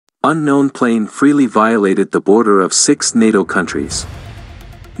Unknown plane freely violated the border of 6 NATO countries.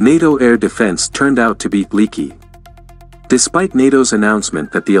 NATO air defense turned out to be leaky. Despite NATO's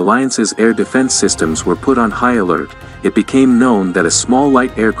announcement that the alliance's air defense systems were put on high alert, it became known that a small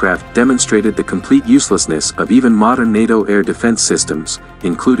light aircraft demonstrated the complete uselessness of even modern NATO air defense systems,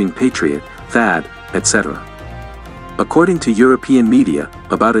 including Patriot, THAAD, etc. According to European media,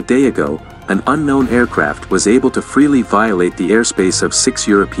 about a day ago, an unknown aircraft was able to freely violate the airspace of 6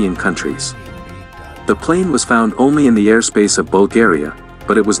 European countries. The plane was found only in the airspace of Bulgaria,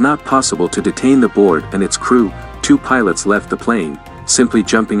 but it was not possible to detain the board and its crew. 2 pilots left the plane, simply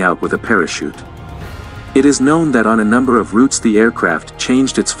jumping out with a parachute. It is known that on a number of routes the aircraft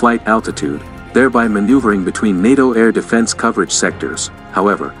changed its flight altitude, thereby maneuvering between NATO air defense coverage sectors.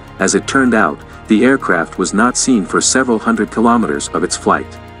 However, as it turned out, the aircraft was not seen for several hundred kilometers of its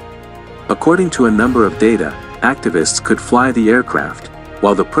flight. According to a number of data, activists could fly the aircraft,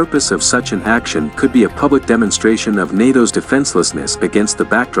 while the purpose of such an action could be a public demonstration of NATO's defenselessness against the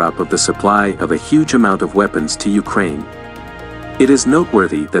backdrop of the supply of a huge amount of weapons to Ukraine. It is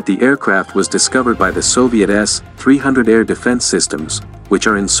noteworthy that the aircraft was discovered by the Soviet S-300 air defense systems, which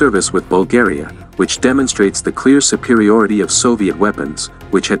are in service with Bulgaria, which demonstrates the clear superiority of Soviet weapons,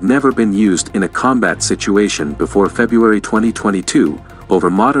 which had never been used in a combat situation before February 2022, over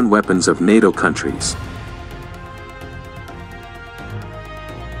modern weapons of NATO countries.